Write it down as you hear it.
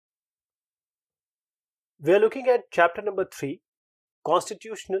We are looking at chapter number 3,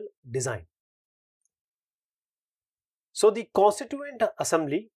 Constitutional Design. So the Constituent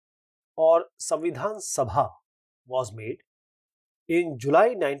Assembly or Samvidhan Sabha was made in July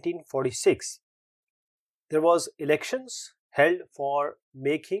 1946. There was elections held for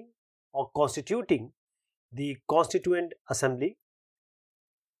making or constituting the Constituent Assembly.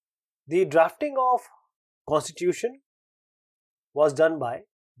 The drafting of Constitution was done by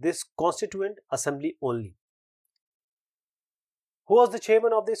this Constituent Assembly only. Who was the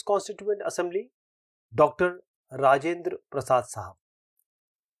chairman of this Constituent Assembly? Dr. Rajendra Prasad Sahab.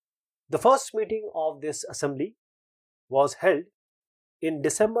 The first meeting of this assembly was held in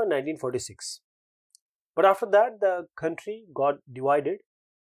December 1946. But after that, the country got divided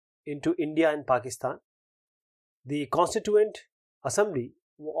into India and Pakistan. The Constituent Assembly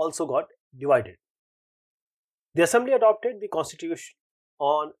also got divided. The Assembly adopted the Constitution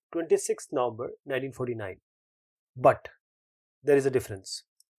on 26 November 1949. But there is a difference.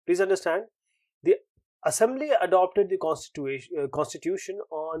 Please understand, the Assembly adopted the Constitution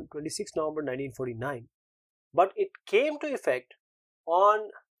on 26 November 1949, but it came to effect on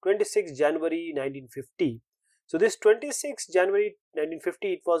 26 January 1950. So this 26 January 1950,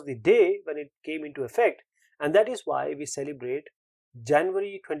 it was the day when it came into effect, and that is why we celebrate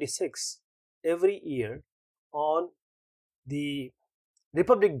January 26 every year on the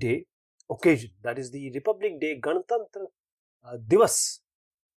Republic Day occasion. That is the Republic Day, Ganatantra Divas,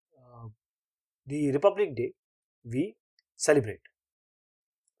 the Republic Day we celebrate.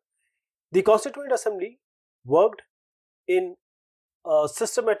 The Constituent Assembly worked in a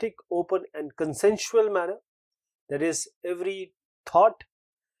systematic, open and consensual manner. That is, every thought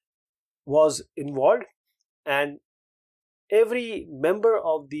was involved and every member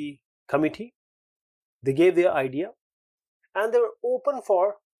of the committee, they gave their idea and they were open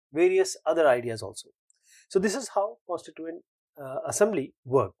for various other ideas also. So this is how Constituent Assembly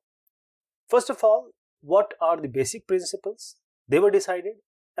worked. First of all, what are the basic principles? They were decided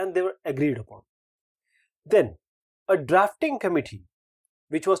and they were agreed upon. Then a drafting committee,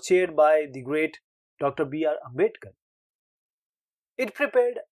 which was chaired by the great Dr. B.R. Ambedkar, it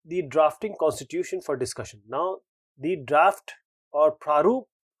prepared the drafting constitution for discussion. Now the draft or prarup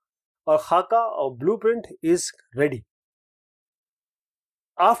or khaka or blueprint is ready.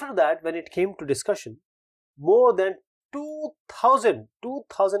 After that, when it came to discussion, more than 2000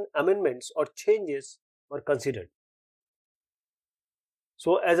 amendments or changes were considered.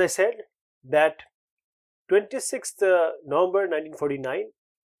 So as I said that 26th November 1949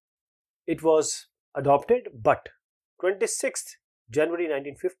 it was adopted, but 26th January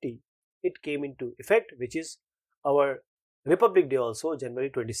 1950 it came into effect, which is our Republic Day also, January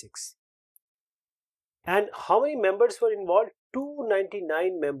 26. And how many members were involved?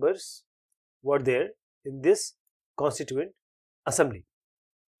 299 members were there in this Constituent Assembly.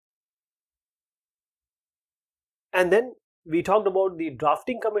 And then we talked about the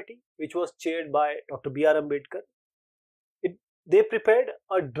drafting committee, which was chaired by Dr. B.R. Ambedkar. They prepared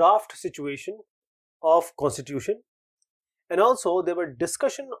a draft situation of constitution, and also there were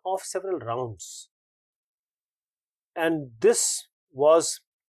discussion of several rounds. And this was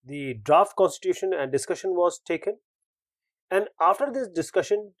the draft constitution and discussion was taken. And after this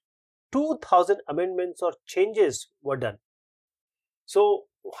discussion, 2000 amendments or changes were done. So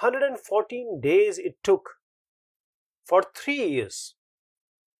 114 days it took for 3 years.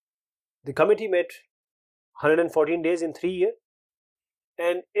 The committee met 114 days in 3 years,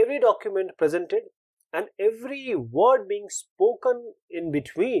 and every document presented and every word being spoken in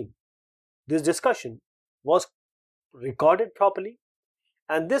between this discussion was recorded properly,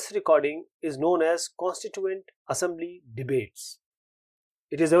 and this recording is known as Constituent Assembly Debates.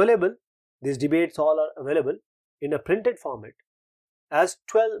 It is available, these debates all are available in a printed format as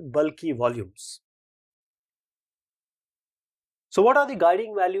 12 bulky volumes. So what are the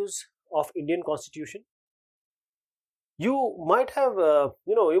guiding values of Indian Constitution? You might have,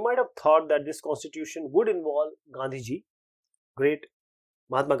 thought that this Constitution would involve Gandhiji, great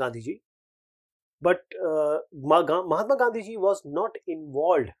Mahatma Gandhiji, but Mahatma Gandhiji was not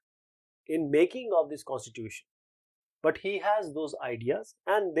involved in making of this Constitution. But he has those ideas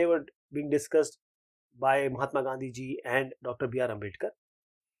and they were being discussed by Mahatma Gandhiji and Dr. B.R. Ambedkar.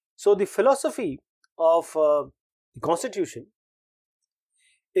 So the philosophy of the Constitution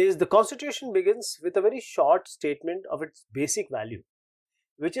is the Constitution begins with a very short statement of its basic value,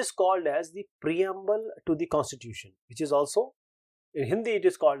 which is called as the preamble to the Constitution, which is also in Hindi it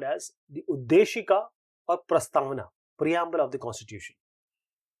is called as the Uddeshika or Prastavana, preamble of the Constitution.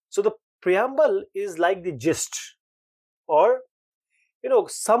 So the preamble is like the gist, or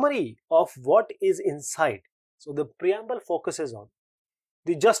summary of what is inside. So the preamble focuses on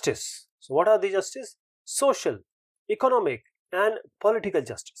the justice. So what are the justice? Social, economic and political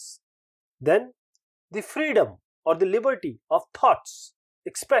justice. Then the freedom or the liberty of thoughts,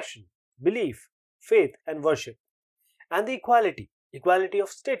 expression, belief, faith and worship. And the equality of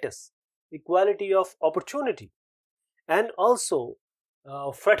status, equality of opportunity, and also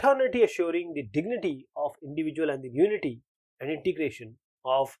fraternity, assuring the dignity of individual and the unity and integration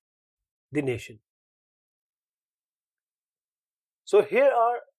of the nation. So here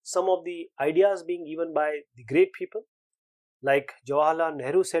are some of the ideas being given by the great people, like Jawaharlal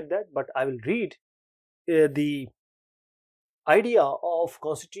Nehru said that, but I will read the idea of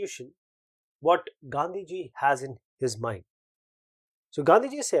constitution, what Gandhiji has in his mind. So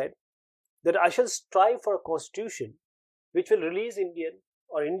Gandhiji said that I shall strive for a constitution which will release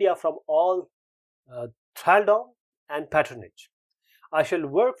India from all thraldom and patronage. I shall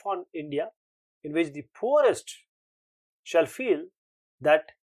work for India in which the poorest shall feel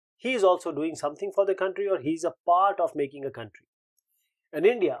that he is also doing something for the country, or he is a part of making a country. And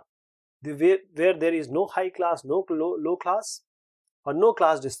India, where there is no high class, no low class, or no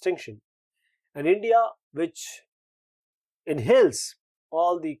class distinction, and India which inhales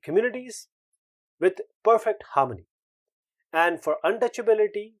all the communities with perfect harmony. And for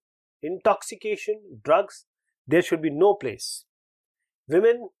untouchability, intoxication, drugs, there should be no place.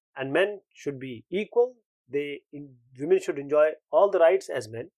 Women and men should be equal. Women should enjoy all the rights as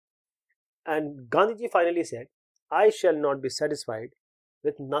men. And Gandhiji finally said, I shall not be satisfied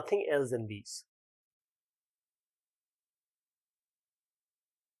with nothing else than these.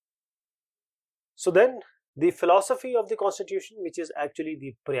 So then the philosophy of the constitution, which is actually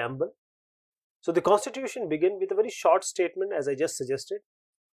the preamble. So the constitution begins with a very short statement, as I just suggested,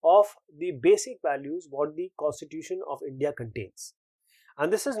 of the basic values what the Constitution of India contains.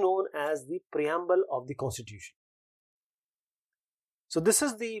 And this is known as the preamble of the constitution. So this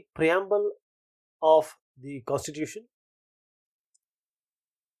is the preamble of the constitution.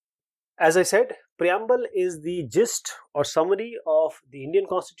 As I said, preamble is the gist or summary of the Indian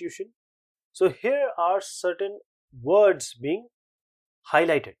constitution. So here are certain words being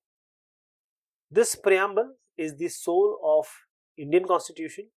highlighted. This preamble is the soul of Indian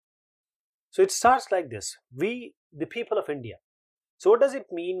constitution. So it starts like this: we, the people of India. So what does it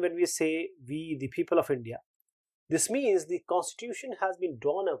mean when we say we, the people of India? This means the constitution has been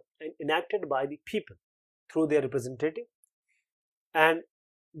drawn up and enacted by the people through their representative and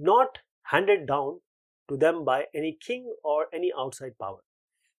not handed down to them by any king or any outside power.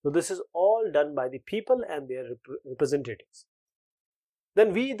 So this is all done by the people and their representatives.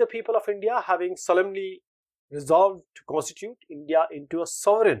 Then we, the people of India, having solemnly resolved to constitute India into a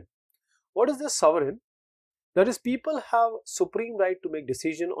sovereign. What is this sovereign? That is, people have supreme right to make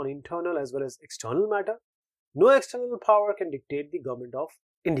decision on internal as well as external matter. No external power can dictate the government of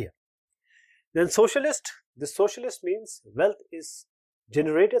India. Then socialist. This socialist means wealth is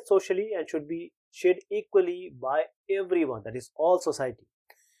generated socially and should be shared equally by everyone, that is all society.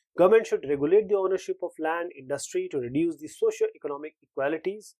 Government should regulate the ownership of land, industry to reduce the socio-economic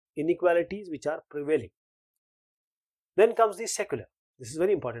inequalities which are prevailing. Then comes the secular. This is a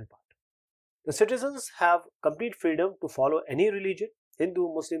very important part. The citizens have complete freedom to follow any religion,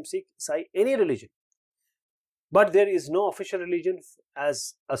 Hindu, Muslim, Sikh, Isai, any religion. But there is no official religion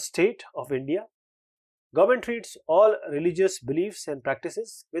as a state of India. Government treats all religious beliefs and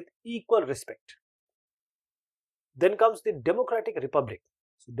practices with equal respect. Then comes the democratic republic.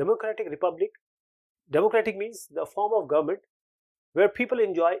 So democratic means the form of government where people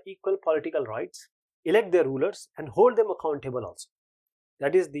enjoy equal political rights, elect their rulers and hold them accountable also.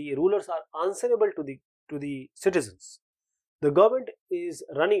 That is, the rulers are answerable to the citizens. The government is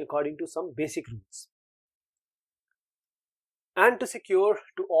running according to some basic rules. And to secure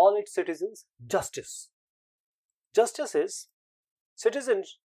to all its citizens justice. Justice is,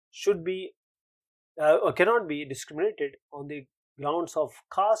 citizens should be or cannot be discriminated on the grounds of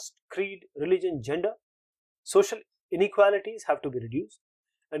caste, creed, religion, gender. Social inequalities have to be reduced,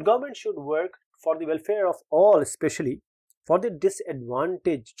 and government should work for the welfare of all, especially for the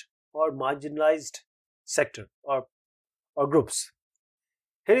disadvantaged or marginalized sector or groups.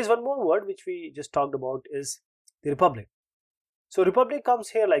 Here is one more word which we just talked about, is the republic. So republic comes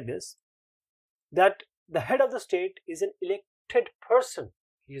here like this, that the head of the state is an elected person.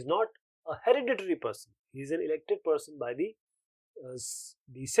 He is not a hereditary person. He is an elected person by the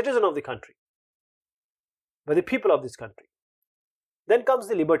citizen of the country, by the people of this country. Then comes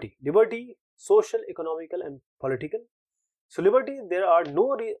the liberty. Liberty, social, economical and political. So liberty, there are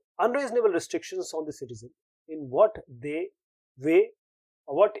no unreasonable restrictions on the citizen in what way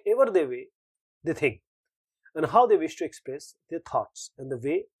whatever they think, and how they wish to express their thoughts and the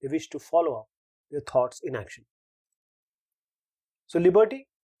way they wish to follow up their thoughts in action. So liberty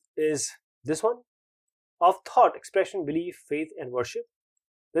is this one of thought, expression, belief, faith and worship.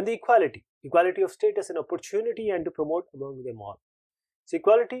 Then the equality of status and opportunity, and to promote among them all. So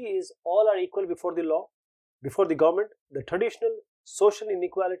equality is all are equal before the law, before the government. The traditional social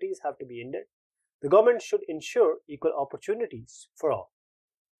inequalities have to be ended. The government should ensure equal opportunities for all.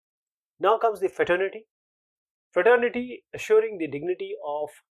 Now comes the fraternity. Fraternity assuring the dignity of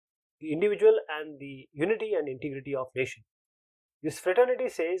the individual and the unity and integrity of nation. This fraternity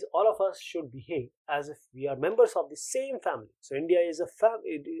says all of us should behave as if we are members of the same family. So India is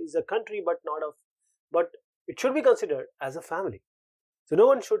a country, but it should be considered as a family. So no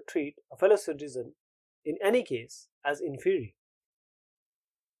one should treat a fellow citizen in any case as inferior.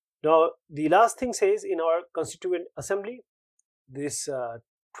 Now the last thing says in our Constituent Assembly, this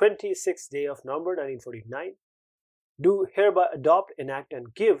 26th day of November 1949, do hereby adopt, enact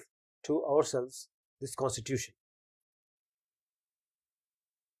and give to ourselves this Constitution.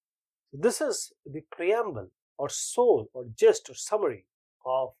 This is the preamble or soul or gist or summary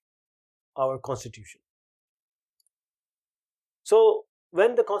of our Constitution. So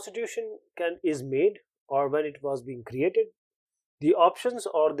when the Constitution is made, or when it was being created, the options,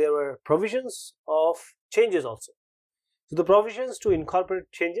 or there were provisions of changes also. So the provisions to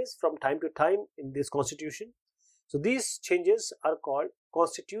incorporate changes from time to time in this Constitution. So these changes are called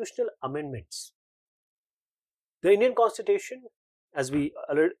constitutional amendments. The Indian Constitution, as we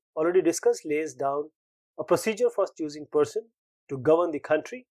already discussed, lays down a procedure for choosing person to govern the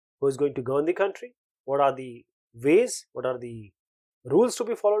country. Who is going to govern the country? What are the ways? What are the rules to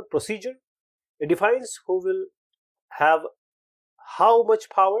be followed? Procedure. It defines who will have how much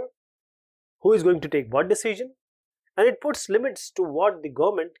power, who is going to take what decision, and it puts limits to what the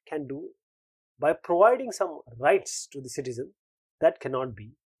government can do by providing some rights to the citizen that cannot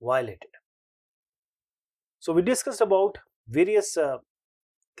be violated. So we discussed about various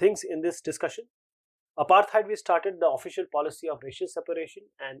things in this discussion. Apartheid, we started the official policy of racial separation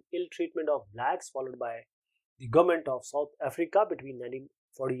and ill treatment of blacks, followed by the government of South Africa between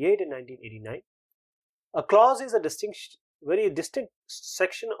 1948 and 1989. A clause is a very distinct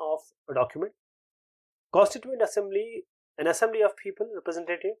section of a document. Constituent Assembly, an assembly of people,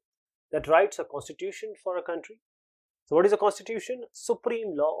 representative, that writes a constitution for a country. So what is a constitution?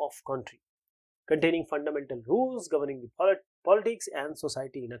 Supreme law of country, containing fundamental rules governing the politics and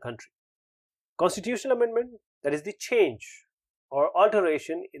society in a country. Constitutional amendment, that is the change or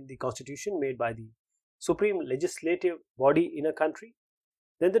alteration in the constitution made by the supreme legislative body in a country.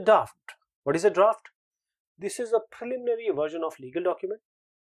 Then the draft. What is a draft? This is a preliminary version of legal document.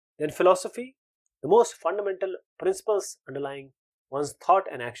 Then philosophy, the most fundamental principles underlying one's thought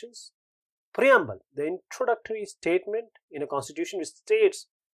and actions. Preamble, the introductory statement in a constitution which states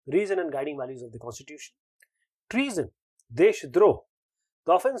reason and guiding values of the constitution. Treason, deshdroh,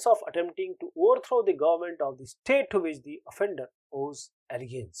 the offense of attempting to overthrow the government of the state to which the offender owes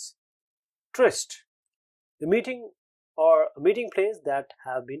allegiance. Tryst, the meeting or meeting place that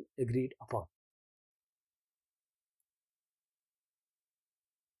have been agreed upon.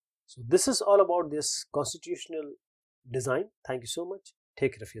 So this is all about this constitutional design. Thank you so much.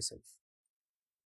 Take care of yourself.